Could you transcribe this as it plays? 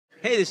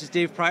Hey, this is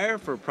Dave Pryor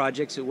for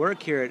Projects at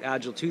Work here at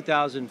Agile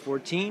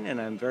 2014,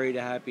 and I'm very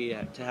happy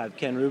to have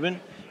Ken Rubin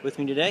with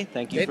me today.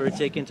 Thank you for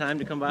taking time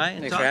to come by and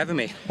Thanks talk. for having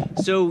me.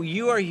 So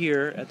you are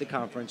here at the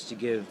conference to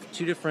give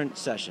two different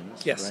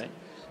sessions, Yes. right?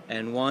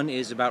 And one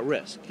is about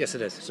risk. Yes,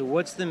 it is. So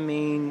what's the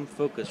main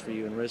focus for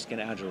you in risk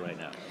and Agile right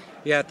now?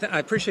 Yeah, I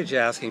appreciate you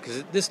asking,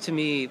 because this to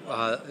me,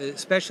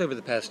 especially over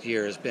the past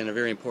year, has been a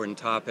very important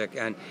topic.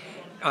 And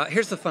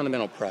here's the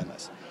fundamental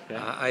premise. Okay.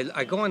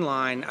 I go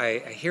online, I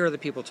hear other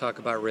people talk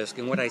about risk,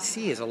 and what I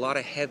see is a lot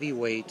of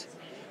heavyweight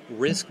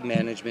risk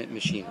management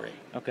machinery.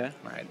 Okay.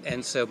 Right.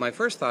 And so my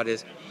first thought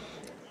is,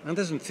 that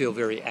doesn't feel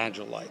very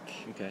Agile-like.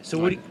 Okay.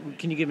 So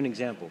can you give an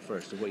example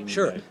first of what you mean?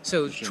 Sure. By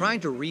So machinery? trying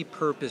to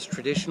repurpose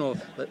traditional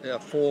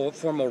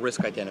formal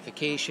risk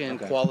identification,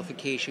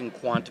 qualification,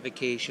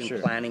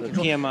 quantification, planning, the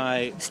control.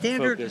 PMI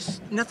Standard,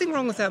 focus. nothing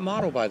wrong with that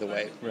model, by the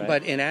way. Right.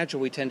 But in Agile,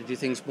 we tend to do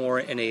things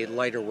more in a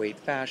lighter weight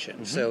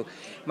fashion. So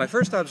my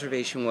first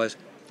observation was,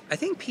 I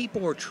think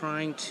people are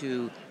trying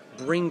to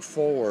bring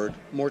forward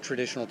more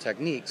traditional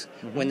techniques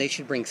when they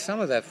should bring some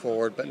of that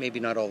forward, but maybe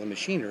not all the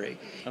machinery.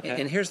 Okay.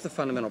 And here's the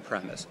fundamental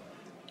premise.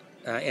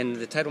 And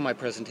the title of my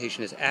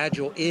presentation is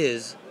Agile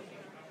is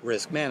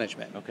Risk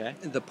Management. Okay.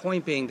 The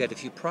point being that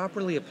if you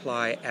properly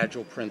apply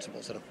Agile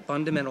principles at a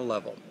fundamental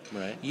level,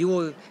 Right. you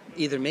will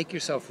either make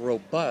yourself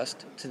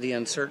robust to the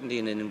uncertainty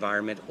in an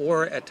environment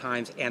or at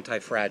times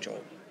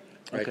anti-fragile,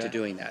 right, Okay. to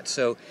doing that.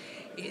 So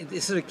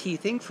this is a key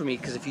thing for me,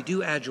 because if you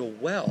do Agile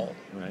well,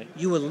 Right.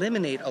 you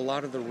eliminate a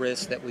lot of the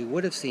risks that we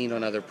would have seen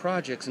on other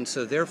projects, and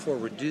so therefore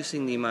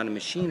reducing the amount of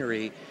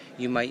machinery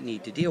you might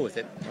need to deal with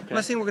it. I'm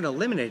not saying we're going to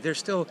eliminate it. There's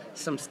still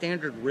some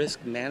standard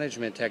risk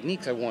management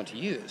techniques I want to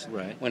use.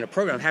 Right. When a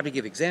program, I'm happy to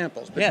give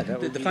examples, but Yeah,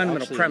 the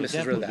fundamental premise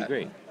is really that.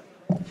 Great.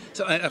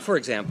 So, for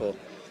example,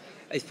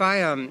 if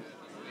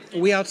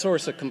we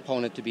outsource a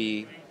component to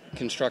be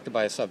constructed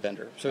by a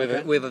sub-vendor.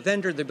 So we have a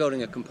vendor, they're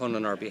building a component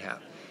on our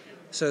behalf.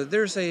 So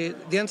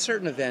the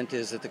uncertain event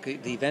is that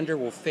the vendor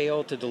will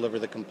fail to deliver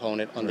the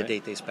component on the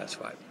date they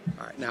specified.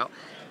 All right, now,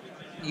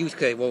 you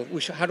say, well,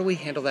 how do we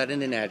handle that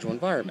in an Agile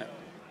environment?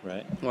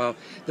 Right. Well,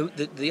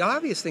 the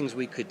obvious things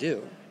we could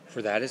do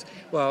for that is,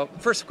 well,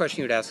 first question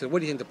you would ask is, what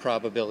do you think the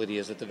probability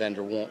is that the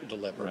vendor won't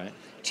deliver? Right.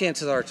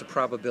 Chances are it's a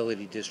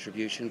probability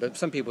distribution, but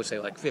some people say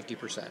like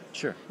 50%.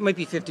 Sure. It might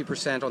be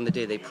 50% on the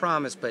day they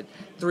promise, but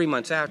 3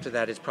 months after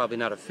that, it's probably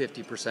not a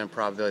 50%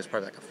 probability. It's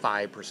probably like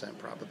a 5%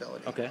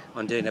 probability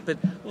on doing that. But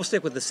we'll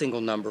stick with the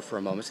single number for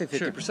a moment, say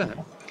 50%.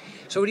 Sure.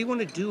 So what do you want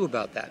to do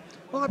about that?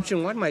 Well,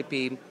 option one might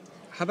be,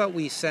 how about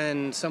we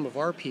send some of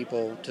our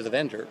people to the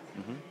vendor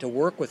to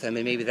work with them,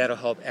 and maybe that'll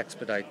help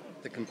expedite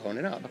the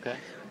component up. Okay.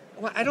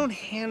 Well, I don't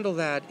handle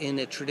that in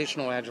a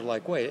traditional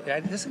Agile-like way.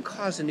 It doesn't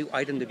cause a new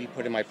item to be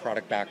put in my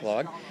product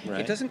backlog. Right.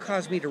 It doesn't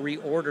cause me to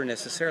reorder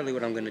necessarily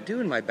what I'm going to do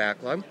in my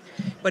backlog,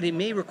 but it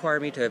may require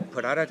me to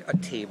put out a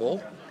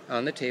table.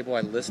 On the table,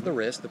 I list the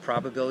risk, the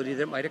probability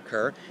that it might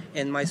occur,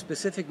 and my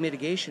specific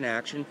mitigation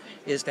action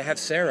is to have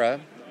Sarah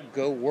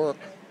go work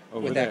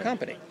with that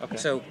company. Okay.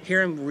 So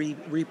here I'm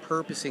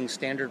repurposing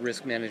standard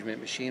risk management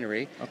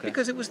machinery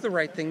because it was the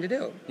right thing to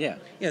do. Yeah.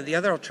 The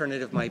other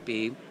alternative might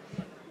be,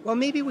 well,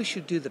 maybe we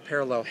should do the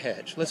parallel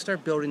hedge. Let's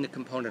start building the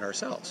component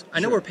ourselves. I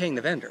know we're paying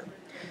the vendor,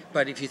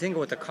 but if you think of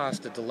what the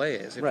cost of delay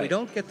is, if we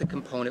don't get the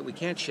component, we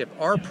can't ship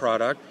our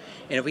product,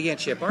 and if we can't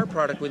ship our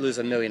product, we lose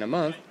 $1 million a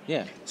month.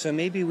 Yeah. So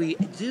maybe we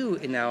do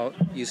now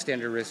use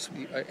standard risk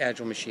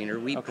Agile machinery.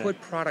 We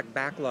put product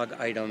backlog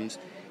items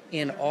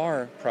in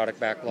our product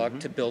backlog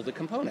to build a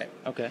component.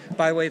 Okay.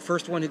 By the way,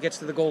 first one who gets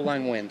to the goal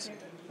line wins.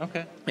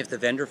 Okay. If the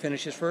vendor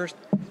finishes first,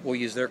 we'll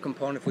use their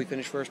component if we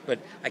finish first, but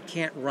I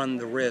can't run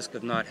the risk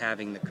of not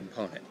having the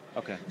component.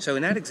 Okay. So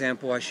in that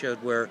example, I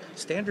showed where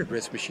standard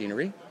risk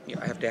machinery,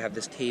 I have to have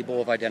this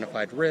table of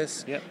identified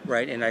risks,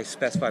 right, and I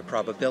specify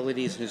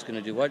probabilities, who's going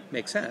to do what,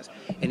 makes sense.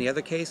 In the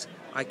other case,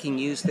 I can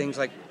use things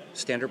like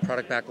standard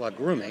product backlog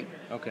grooming,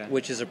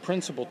 which is a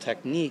principal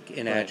technique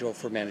in Agile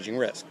for managing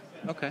risk.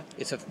 Okay.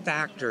 It's a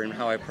factor in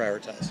how I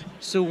prioritize.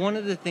 So one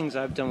of the things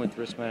I've done with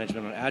risk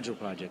management on Agile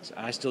projects,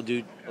 I still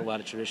do a lot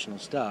of traditional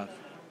stuff,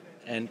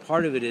 and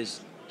part of it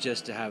is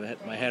just to have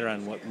my head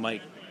around what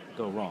might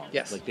go wrong.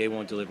 Yes. Like they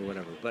won't deliver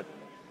whatever. But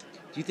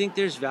do you think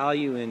there's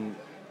value in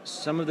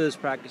some of those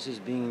practices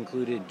being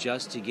included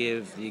just to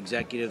give the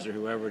executives or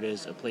whoever it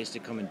is a place to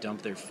come and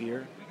dump their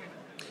fear?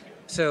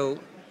 So,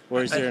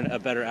 or is there a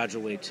better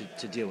Agile way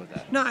to deal with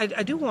that? No,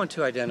 I do want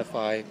to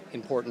identify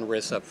important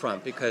risks up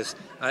front, because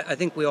I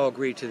think we all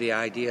agree to the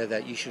idea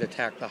that you should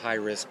attack the high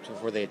risks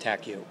before they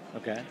attack you.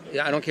 Okay.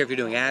 I don't care if you're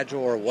doing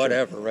Agile or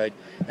whatever, right?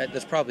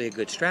 That's probably a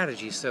good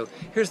strategy. So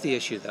here's the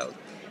issue, though.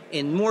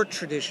 In more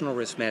traditional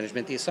risk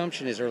management, the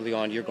assumption is early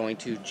on you're going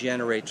to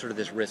generate sort of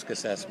this risk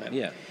assessment.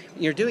 Yeah.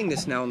 You're doing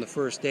this now on the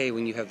first day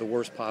when you have the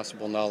worst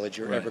possible knowledge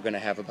you're ever going to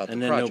have about the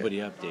project. And then nobody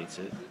updates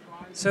it.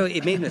 So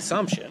it made an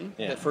assumption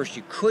that first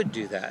you could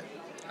do that.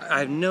 I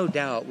have no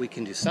doubt we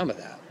can do some of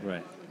that.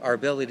 Right. our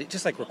ability,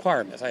 just like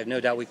requirements. I have no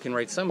doubt we can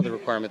write some of the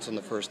requirements on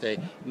the first day,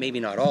 maybe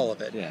not all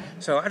of it. Yeah.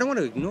 So I don't want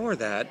to ignore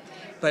that,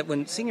 but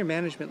when senior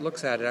management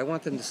looks at it, I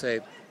want them to say,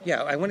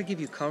 yeah, I want to give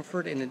you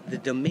comfort, and the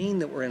domain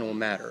that we're in will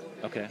matter.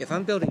 Okay. If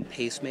I'm building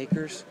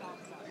pacemakers,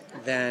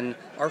 then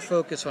our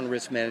focus on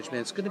risk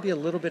management is going to be a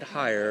little bit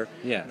higher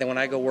than when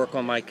I go work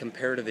on my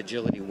comparative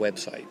agility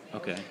website.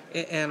 Okay.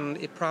 And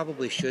it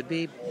probably should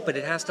be, but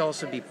it has to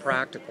also be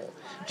practical.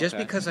 Just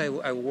because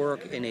I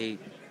work in a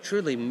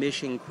truly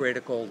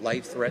mission-critical,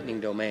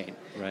 life-threatening domain,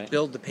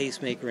 build the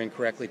pacemaker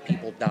incorrectly,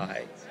 people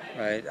die,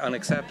 right?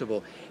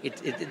 Unacceptable.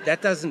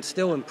 That doesn't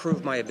still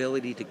improve my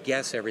ability to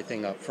guess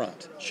everything up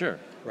front. Sure.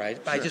 Right?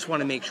 Sure. I just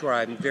want to make sure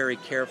I'm very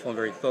careful and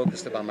very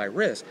focused about my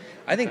risk.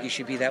 I think you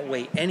should be that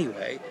way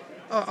anyway.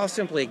 I'll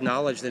simply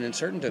acknowledge that in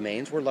certain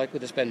domains, we're likely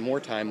to spend more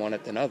time on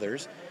it than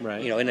others.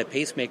 Right. In a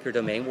pacemaker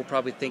domain, we'll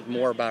probably think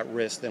more about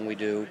risk than we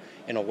do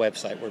in a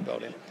website we're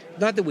building.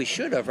 Not that we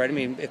should have, right? I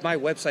mean, if my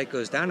website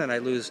goes down and I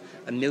lose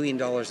 $1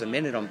 million a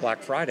minute on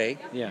Black Friday,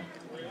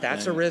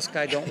 that's a risk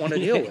I don't want to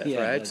deal with,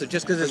 right? So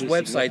just because it's a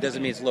website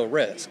doesn't mean it's low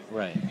risk.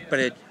 Right.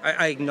 But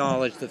I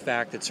acknowledge the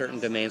fact that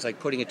certain domains, like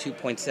putting a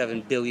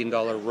 $2.7 billion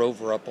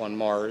rover up on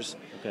Mars,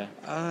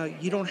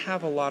 you don't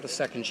have a lot of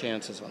second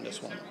chances on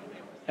this one.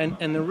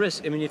 And the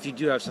risk, I mean, if you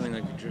do have something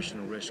like a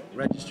traditional risk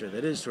register,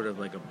 that is sort of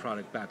like a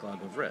product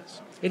backlog of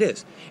risk. It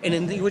is.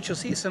 And what you'll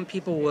see is some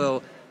people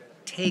will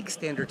take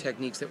standard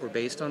techniques that were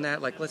based on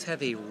that, like let's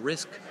have a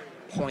risk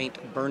point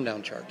burn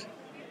down chart.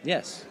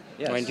 Yes.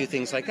 Try and do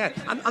things like that.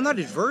 I'm not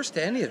adverse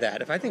to any of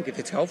that. If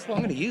it's helpful,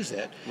 I'm going to use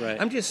it. Right.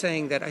 I'm just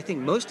saying that I think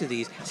most of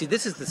these,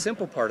 this is the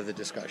simple part of the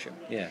discussion.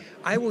 Yeah.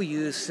 I will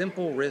use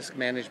simple risk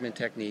management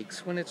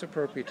techniques when it's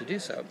appropriate to do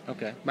so.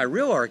 Okay. My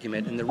real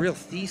argument and the real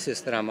thesis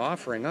that I'm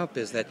offering up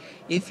is that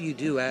if you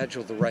do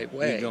Agile the right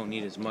way, you don't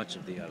need as much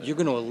of the other. You're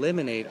going to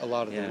eliminate a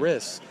lot of the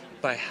risks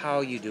by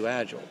how you do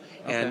Agile.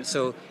 Okay. And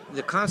so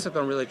the concept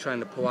I'm really trying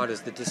to pull out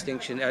is the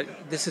distinction.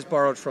 This is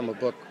borrowed from a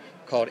book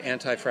called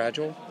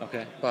Anti-Fragile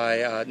by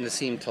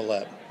Nassim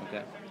Taleb.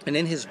 Okay. And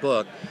in his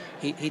book,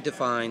 he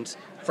defines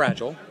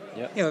fragile.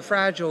 Yep.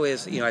 Fragile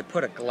is, I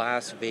put a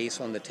glass vase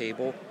on the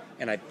table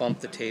and I bump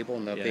the table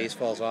and the vase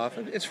falls off.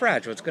 It's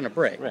fragile. It's going to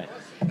break. Right.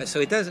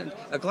 So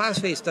a glass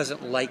vase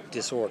doesn't like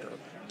disorder.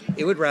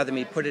 It would rather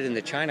me put it in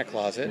the china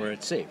closet where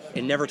it's safe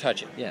and never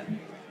touch it. Yeah.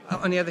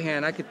 On the other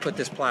hand, I could put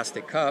this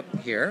plastic cup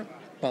here,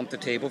 bump the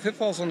table. If it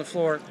falls on the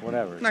floor,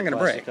 whatever, it's not going to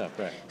break. Cup,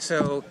 right.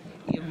 So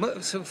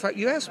if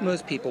you ask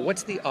most people,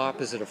 what's the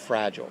opposite of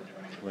fragile?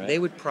 Right. They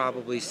would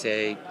probably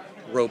say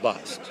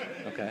robust,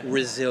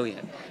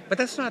 resilient. But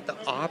that's not the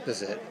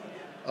opposite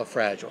of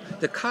fragile.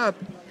 The cup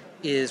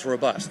is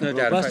robust, no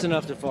doubt. Robust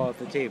enough to fall off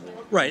the table.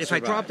 Right. If I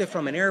dropped it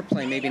from an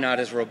airplane, maybe not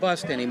as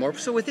robust anymore.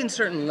 So within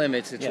certain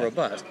limits, it's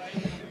robust.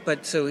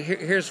 But so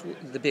here's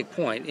the big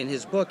point. In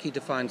his book, he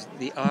defines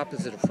the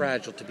opposite of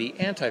fragile to be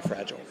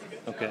anti-fragile.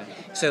 Okay.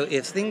 So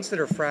if things that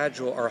are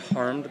fragile are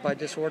harmed by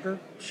disorder,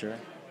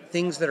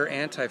 things that are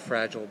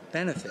anti-fragile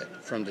benefit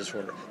from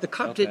disorder. The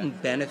cup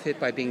didn't benefit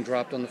by being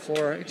dropped on the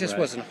floor. It just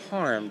wasn't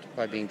harmed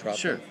by being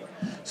dropped on the floor.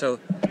 So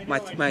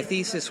my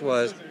thesis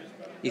was,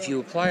 if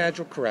you apply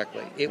Agile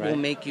correctly, it will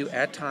make you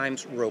at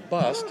times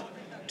robust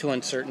to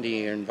uncertainty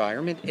in your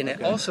environment, and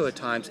it also at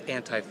times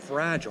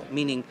anti-fragile,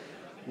 meaning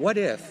what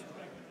if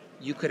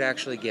you could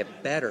actually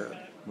get better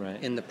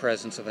in the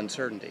presence of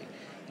uncertainty?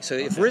 So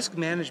if risk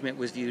management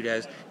was viewed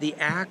as the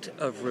act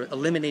of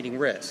eliminating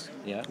risk,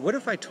 what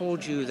if I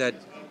told you that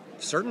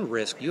certain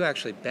risk you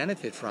actually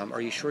benefit from?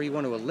 Are you sure you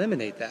want to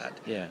eliminate that?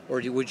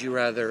 Or would you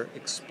rather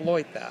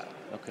exploit that?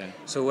 Okay.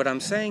 So what I'm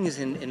saying is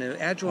in an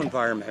Agile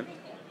environment,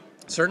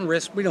 certain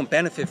risks we don't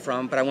benefit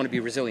from, but I want to be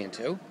resilient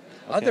to.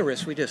 Other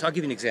risks we do. So I'll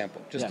give you an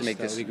example, just to make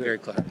this very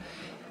clear.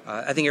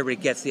 I think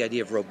everybody gets the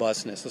idea of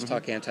robustness. Let's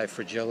talk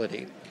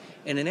anti-fragility.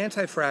 In an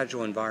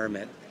anti-fragile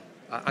environment,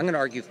 I'm going to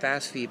argue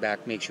fast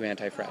feedback makes you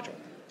anti-fragile.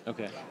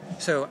 Okay.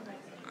 So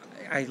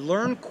I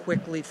learn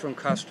quickly from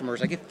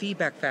customers. I get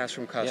feedback fast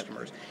from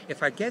customers.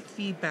 If I get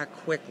feedback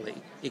quickly,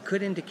 it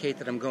could indicate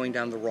that I'm going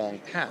down the wrong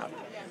path,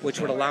 which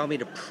would allow me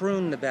to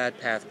prune the bad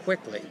path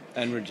quickly.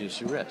 And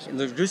reduce your risk. It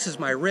reduces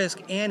my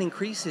risk and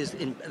increases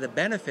in the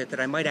benefit that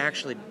I might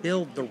actually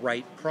build the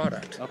right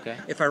product. Okay.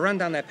 If I run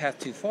down that path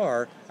too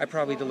far, I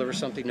probably deliver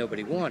something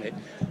nobody wanted.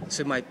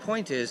 So my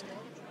point is,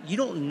 you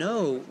don't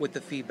know what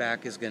the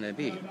feedback is going to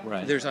be.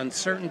 Right. There's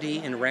uncertainty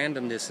and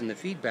randomness in the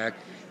feedback,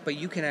 but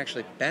you can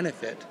actually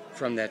benefit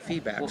from that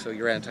feedback, so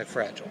you're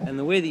anti-fragile. And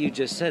the way that you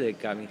just said it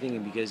got me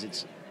thinking,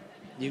 because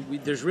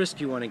there's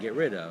risk you want to get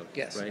rid of,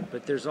 right?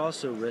 But there's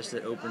also risk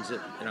that opens it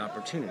an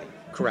opportunity.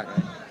 Correct.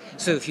 Right?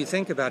 So if you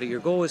think about it,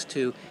 your goal is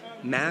to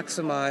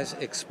maximize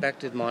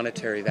expected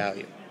monetary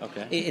value.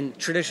 Okay. In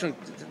traditional,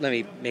 let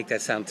me make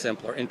that sound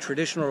simpler. In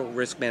traditional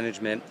risk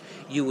management,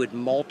 you would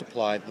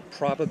multiply the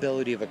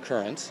probability of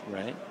occurrence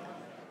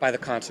by the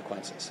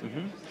consequences.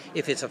 Mm-hmm.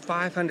 If it's a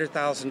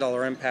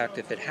 $500,000 impact,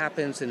 if it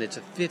happens, and it's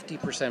a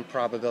 50%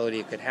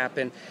 probability it could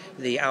happen,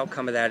 the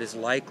outcome of that is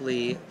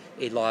likely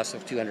a loss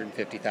of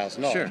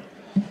 $250,000. Sure.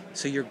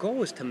 So your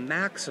goal is to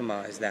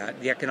maximize that,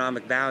 the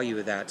economic value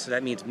of that. So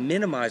that means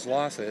minimize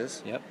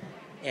losses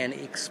and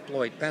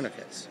exploit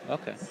benefits.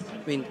 Okay.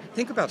 I mean,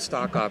 think about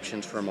stock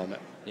options for a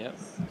moment. Yep.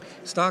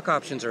 Stock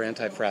options are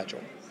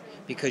anti-fragile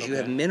because you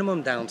have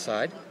minimum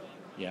downside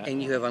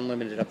and you have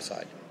unlimited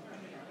upside.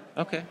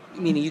 Okay.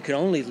 Meaning you can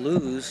only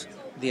lose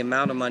the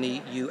amount of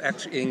money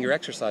in your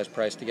exercise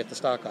price to get the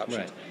stock options.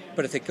 Right.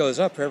 But if it goes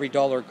up, for every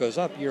dollar it goes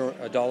up, you're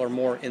a dollar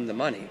more in the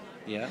money.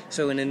 Yeah.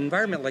 So in an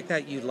environment like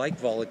that, you like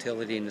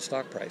volatility in the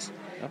stock price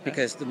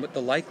because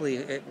the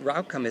likely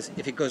outcome is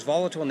if it goes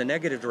volatile in the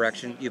negative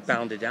direction, you've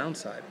bound a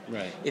downside.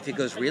 Right. If it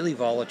goes really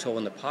volatile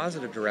in the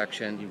positive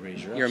direction,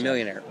 you're a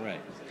millionaire.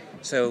 Right.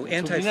 So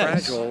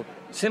anti-fragile,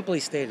 simply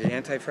stated,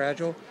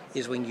 anti-fragile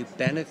is when you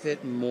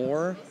benefit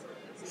more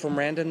from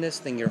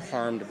randomness than you're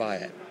harmed by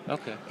it.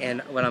 Okay.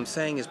 And what I'm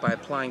saying is by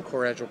applying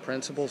core Agile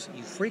principles,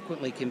 you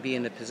frequently can be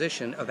in a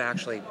position of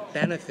actually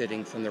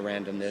benefiting from the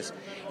randomness.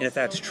 And if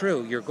that's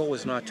true, your goal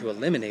is not to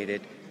eliminate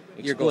it,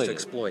 your goal is to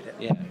exploit it.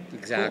 Yeah.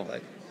 Exactly.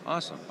 Cool.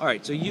 Awesome. All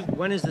right, so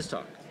when is this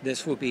talk?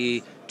 This will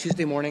be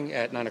Tuesday morning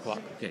at 9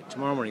 o'clock. Okay,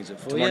 tomorrow morning. Is it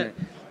full yet?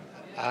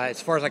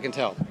 As far as I can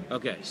tell.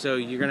 Okay, so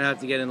you're going to have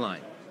to get in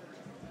line.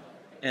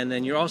 And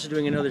then you're also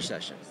doing another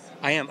session.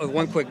 I am.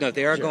 One quick note: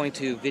 they are going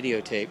to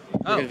videotape.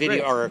 They're going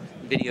to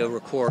video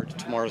record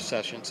tomorrow's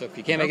session. So if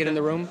you can't make it in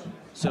the room,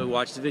 so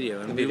watch the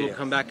video, and we will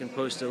come back and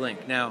post a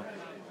link. Now,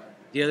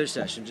 the other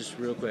session, just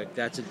real quick,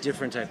 that's a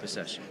different type of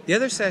session. The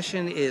other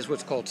session is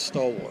what's called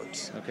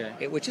Stalwarts.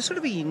 Okay. Which is sort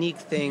of a unique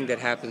thing that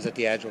happens at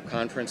the Agile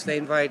conference. They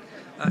invite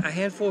a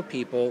handful of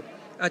people.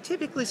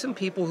 Typically, some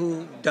people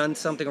who've done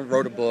something or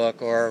wrote a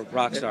book or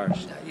rock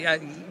stars.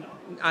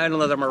 I don't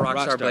know that I'm a rock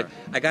star, but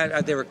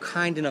they were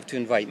kind enough to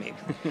invite me.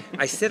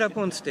 I sit up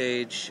on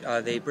stage,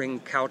 they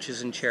bring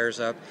couches and chairs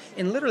up,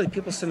 and literally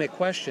people submit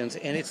questions,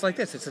 and it's like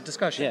this, it's a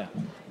discussion. Yeah.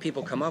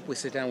 People come up, we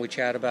sit down, we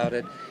chat about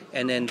it,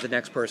 and then the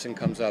next person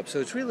comes up. So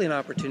it's really an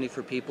opportunity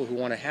for people who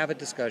want to have a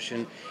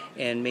discussion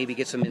and maybe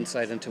get some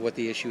insight into what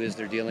the issue is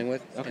they're dealing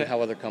with and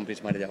how other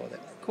companies might have dealt with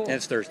it. Cool. And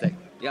it's Thursday.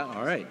 Yeah,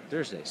 all right,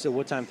 Thursday. So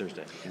what time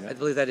Thursday? I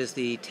believe that is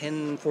the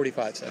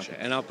 10:45 session.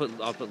 Okay, and I'll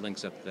put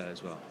links up to that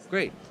as well.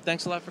 Great.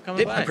 Thanks a lot for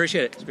coming by. I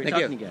appreciate it. It's great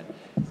talking again.